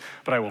twice,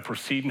 but I will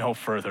proceed no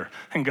further.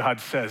 And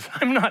God says,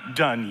 I'm not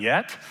done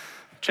yet.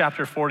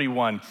 Chapter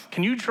 41,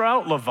 can you draw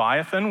out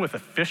Leviathan with a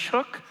fish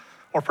hook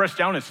or press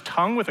down his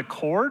tongue with a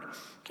cord?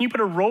 Can you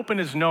put a rope in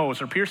his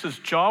nose or pierce his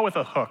jaw with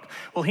a hook?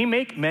 Will he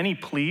make many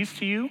pleas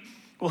to you?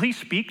 Will he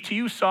speak to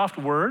you soft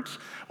words?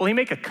 Will he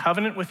make a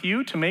covenant with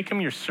you to make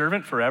him your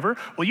servant forever?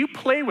 Will you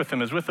play with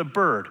him as with a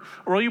bird?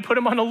 Or will you put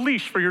him on a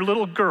leash for your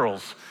little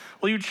girls?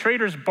 Will you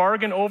traders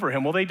bargain over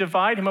him? Will they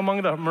divide him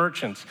among the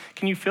merchants?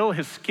 Can you fill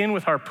his skin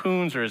with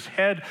harpoons or his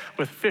head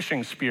with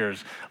fishing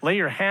spears? Lay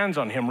your hands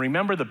on him.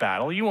 Remember the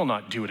battle. You will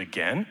not do it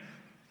again.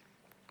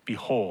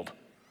 Behold,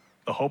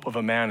 the hope of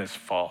a man is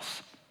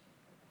false.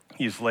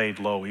 He is laid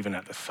low even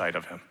at the sight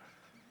of him.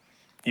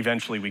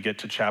 Eventually we get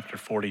to chapter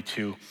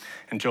 42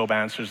 and Job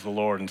answers the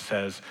Lord and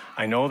says,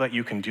 I know that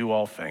you can do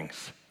all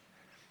things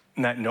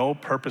and that no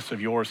purpose of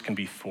yours can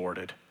be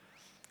thwarted.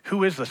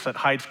 Who is this that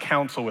hides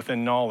counsel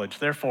within knowledge?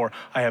 Therefore,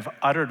 I have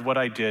uttered what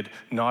I did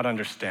not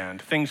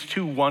understand, things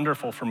too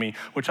wonderful for me,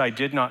 which I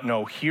did not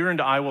know. Hear and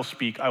I will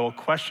speak. I will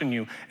question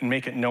you and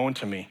make it known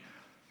to me.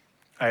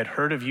 I had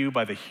heard of you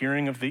by the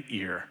hearing of the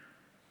ear,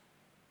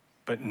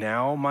 but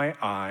now my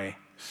eye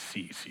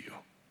sees you.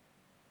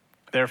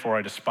 Therefore,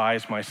 I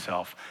despise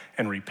myself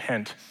and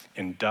repent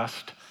in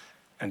dust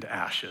and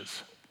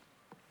ashes.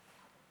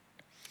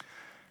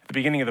 At the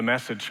beginning of the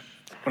message,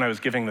 when I was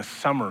giving the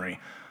summary,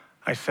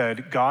 I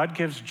said, God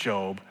gives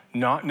Job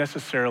not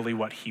necessarily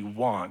what he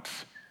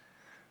wants,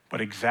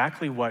 but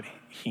exactly what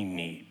he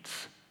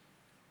needs.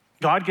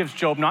 God gives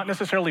Job not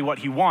necessarily what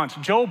he wants.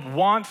 Job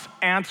wants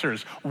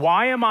answers.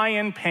 Why am I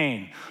in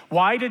pain?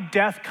 Why did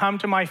death come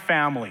to my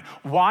family?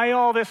 Why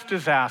all this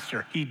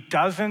disaster? He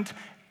doesn't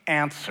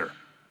answer.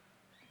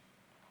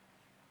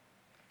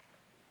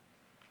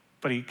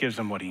 But he gives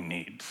him what he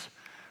needs.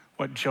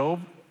 What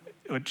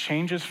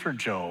changes for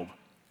Job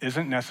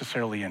isn't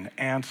necessarily an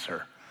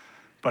answer,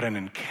 but an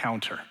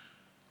encounter.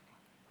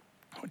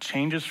 What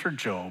changes for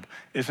Job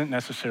isn't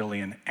necessarily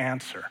an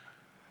answer,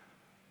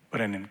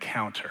 but an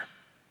encounter.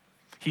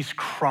 He's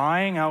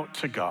crying out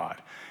to God,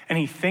 and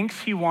he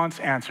thinks he wants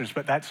answers,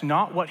 but that's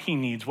not what he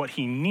needs. What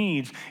he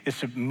needs is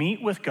to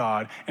meet with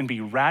God and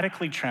be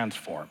radically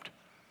transformed.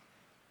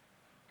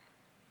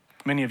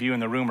 Many of you in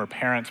the room are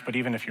parents, but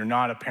even if you're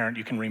not a parent,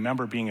 you can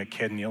remember being a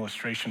kid, and the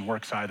illustration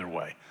works either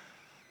way.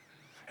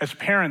 As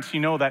parents,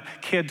 you know that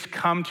kids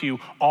come to you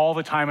all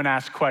the time and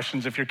ask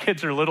questions. If your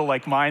kids are little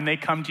like mine, they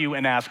come to you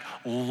and ask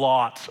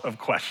lots of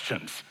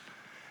questions.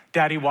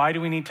 Daddy, why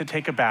do we need to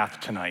take a bath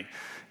tonight?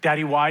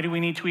 Daddy, why do we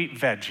need to eat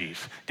veggies?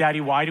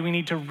 Daddy, why do we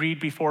need to read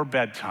before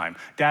bedtime?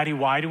 Daddy,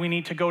 why do we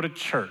need to go to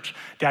church?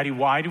 Daddy,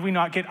 why do we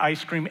not get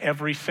ice cream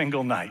every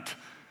single night?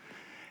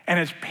 And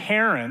as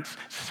parents,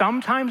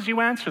 sometimes you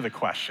answer the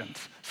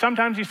questions.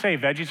 Sometimes you say,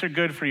 veggies are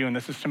good for you, and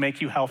this is to make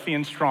you healthy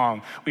and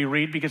strong. We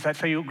read because that's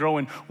how you grow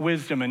in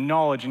wisdom and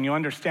knowledge, and you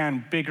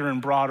understand bigger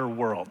and broader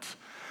worlds.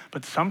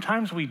 But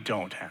sometimes we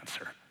don't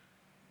answer.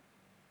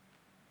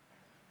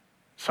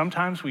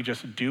 Sometimes we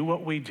just do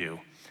what we do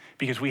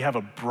because we have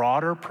a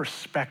broader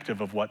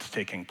perspective of what's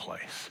taking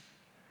place.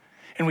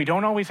 And we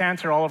don't always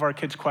answer all of our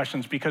kids'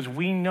 questions because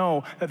we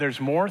know that there's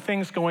more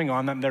things going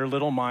on than their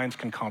little minds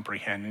can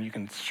comprehend, and you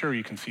can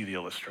see the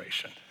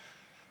illustration.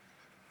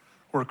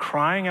 We're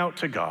crying out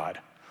to God,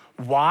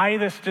 why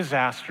this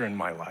disaster in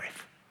my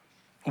life?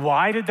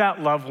 Why did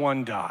that loved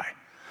one die?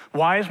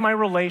 Why is my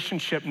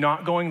relationship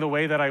not going the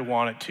way that I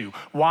want it to?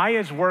 Why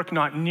is work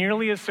not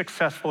nearly as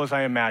successful as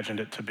I imagined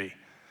it to be?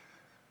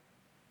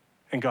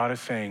 And God is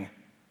saying,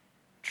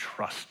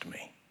 trust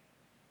me.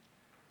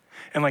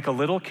 And like a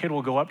little kid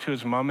will go up to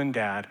his mom and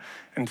dad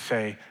and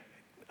say,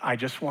 I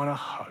just want a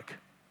hug.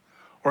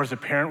 Or as a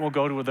parent will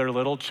go to their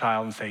little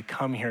child and say,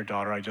 come here,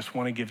 daughter, I just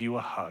want to give you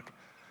a hug.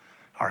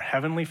 Our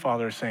Heavenly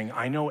Father is saying,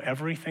 I know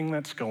everything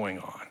that's going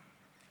on.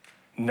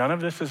 None of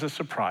this is a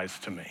surprise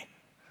to me.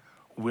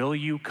 Will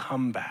you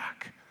come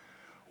back?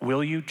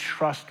 Will you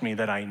trust me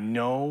that I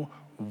know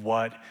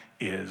what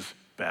is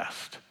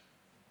best?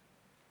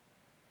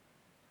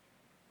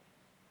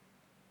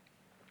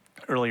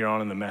 Earlier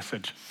on in the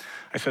message,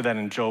 I said that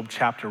in Job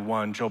chapter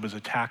 1, Job is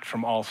attacked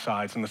from all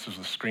sides, and this is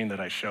the screen that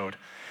I showed.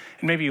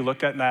 And maybe you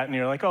looked at that and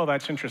you're like, oh,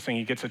 that's interesting.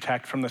 He gets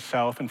attacked from the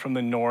south and from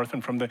the north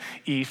and from the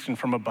east and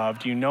from above.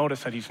 Do you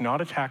notice that he's not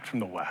attacked from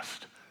the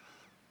west?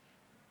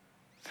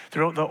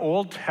 Throughout the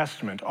Old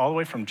Testament, all the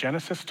way from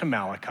Genesis to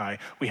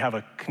Malachi, we have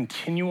a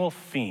continual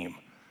theme.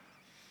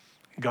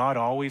 God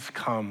always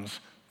comes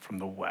from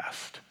the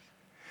west.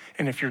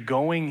 And if you're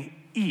going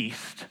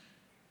east,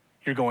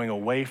 you're going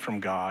away from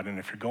God. And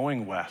if you're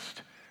going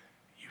west,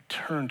 you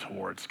turn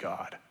towards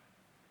God.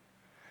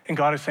 And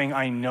God is saying,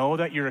 I know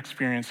that you're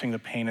experiencing the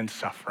pain and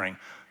suffering.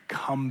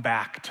 Come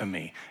back to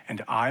me,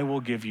 and I will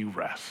give you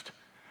rest.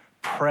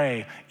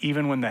 Pray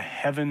even when the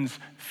heavens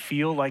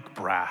feel like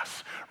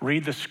brass.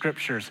 Read the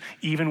scriptures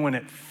even when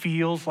it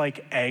feels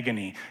like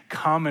agony.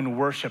 Come and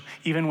worship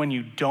even when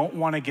you don't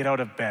want to get out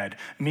of bed.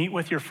 Meet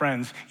with your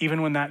friends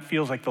even when that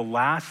feels like the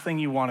last thing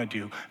you want to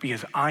do,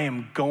 because I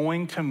am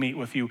going to meet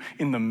with you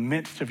in the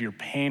midst of your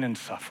pain and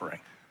suffering.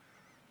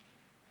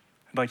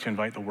 I'd like to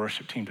invite the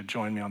worship team to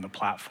join me on the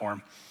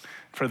platform.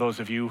 For those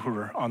of you who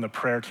are on the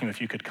prayer team, if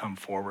you could come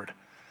forward.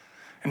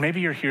 And maybe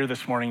you're here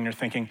this morning and you're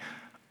thinking,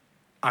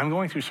 I'm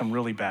going through some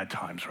really bad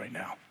times right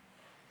now.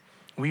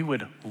 We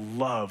would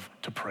love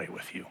to pray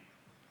with you.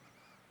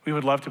 We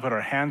would love to put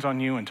our hands on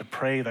you and to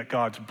pray that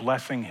God's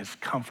blessing, his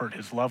comfort,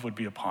 his love would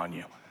be upon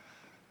you.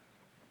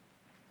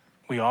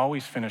 We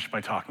always finish by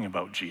talking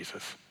about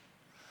Jesus.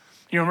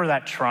 You remember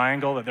that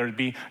triangle, that there would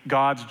be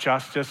God's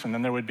justice, and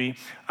then there would be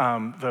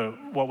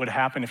what would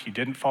happen if you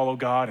didn't follow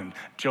God, and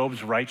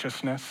Job's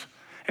righteousness.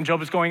 And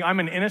Job is going, I'm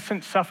an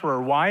innocent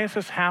sufferer. Why is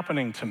this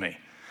happening to me?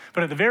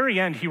 But at the very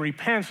end, he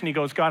repents and he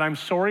goes, God, I'm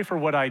sorry for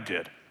what I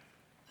did.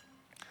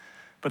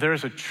 But there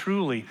is a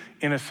truly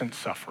innocent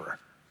sufferer.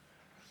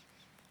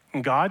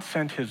 And God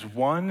sent his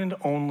one and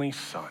only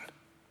Son,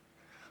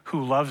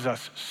 who loves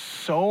us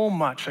so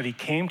much that he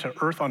came to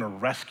earth on a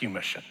rescue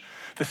mission.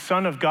 The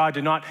Son of God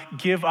did not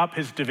give up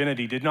his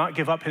divinity, did not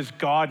give up his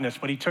godness,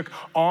 but he took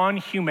on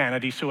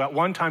humanity. So at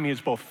one time he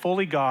is both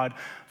fully God,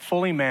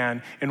 fully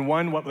man, in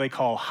one what they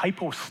call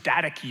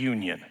hypostatic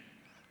union.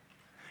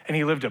 And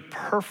he lived a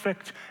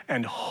perfect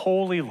and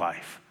holy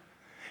life.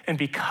 And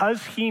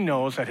because he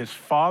knows that his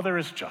Father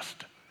is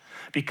just,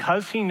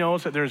 because he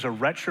knows that there's a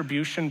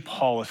retribution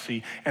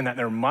policy and that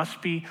there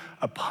must be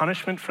a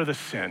punishment for the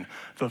sin,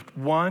 the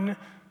one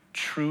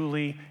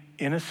truly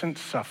innocent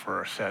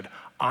sufferer said,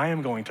 I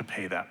am going to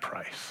pay that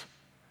price.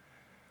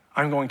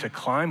 I'm going to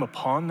climb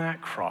upon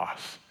that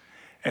cross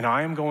and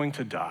I am going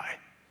to die.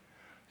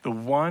 The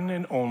one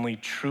and only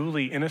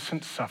truly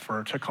innocent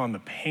sufferer took on the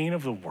pain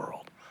of the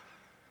world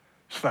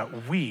so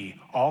that we,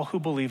 all who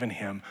believe in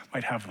him,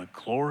 might have the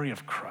glory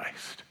of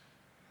Christ.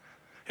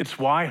 It's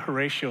why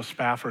Horatio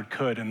Spafford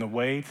could, in the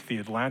way to the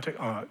Atlantic,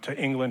 to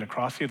England,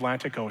 across the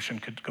Atlantic Ocean,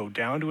 could go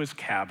down to his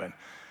cabin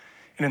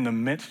and in the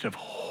midst of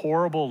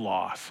horrible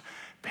loss,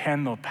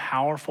 pen the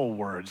powerful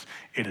words,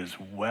 "It is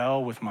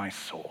well with my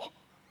soul."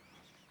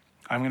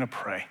 I'm going to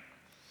pray.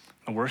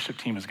 The worship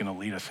team is going to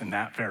lead us in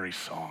that very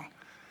song.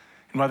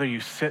 And whether you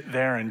sit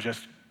there and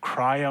just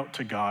cry out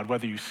to God,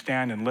 whether you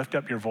stand and lift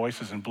up your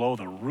voices and blow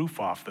the roof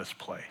off this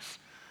place,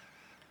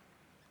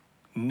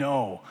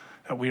 know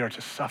that we are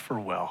to suffer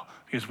well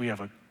because we have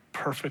a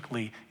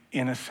perfectly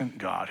innocent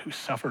God who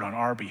suffered on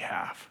our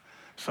behalf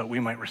so that we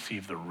might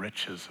receive the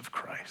riches of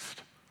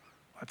Christ.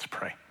 Let's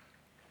pray.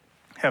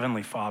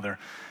 Heavenly Father,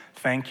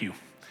 thank you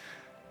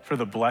for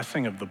the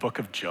blessing of the book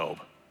of Job.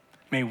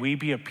 May we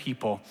be a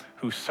people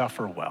who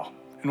suffer well.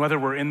 And whether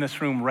we're in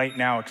this room right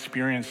now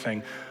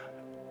experiencing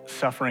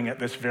suffering at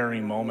this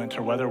very moment,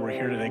 or whether we're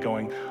here today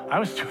going, I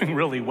was doing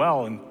really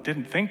well and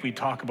didn't think we'd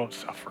talk about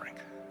suffering,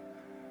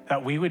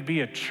 that we would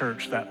be a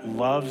church that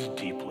loves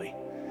deeply,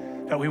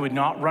 that we would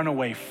not run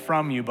away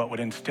from you, but would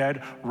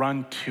instead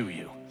run to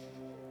you,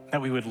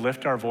 that we would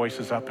lift our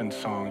voices up in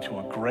song to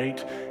a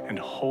great and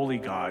holy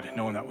God,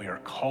 knowing that we are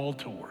called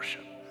to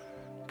worship.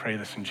 Pray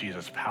this in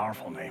Jesus'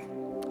 powerful name.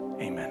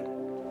 Amen.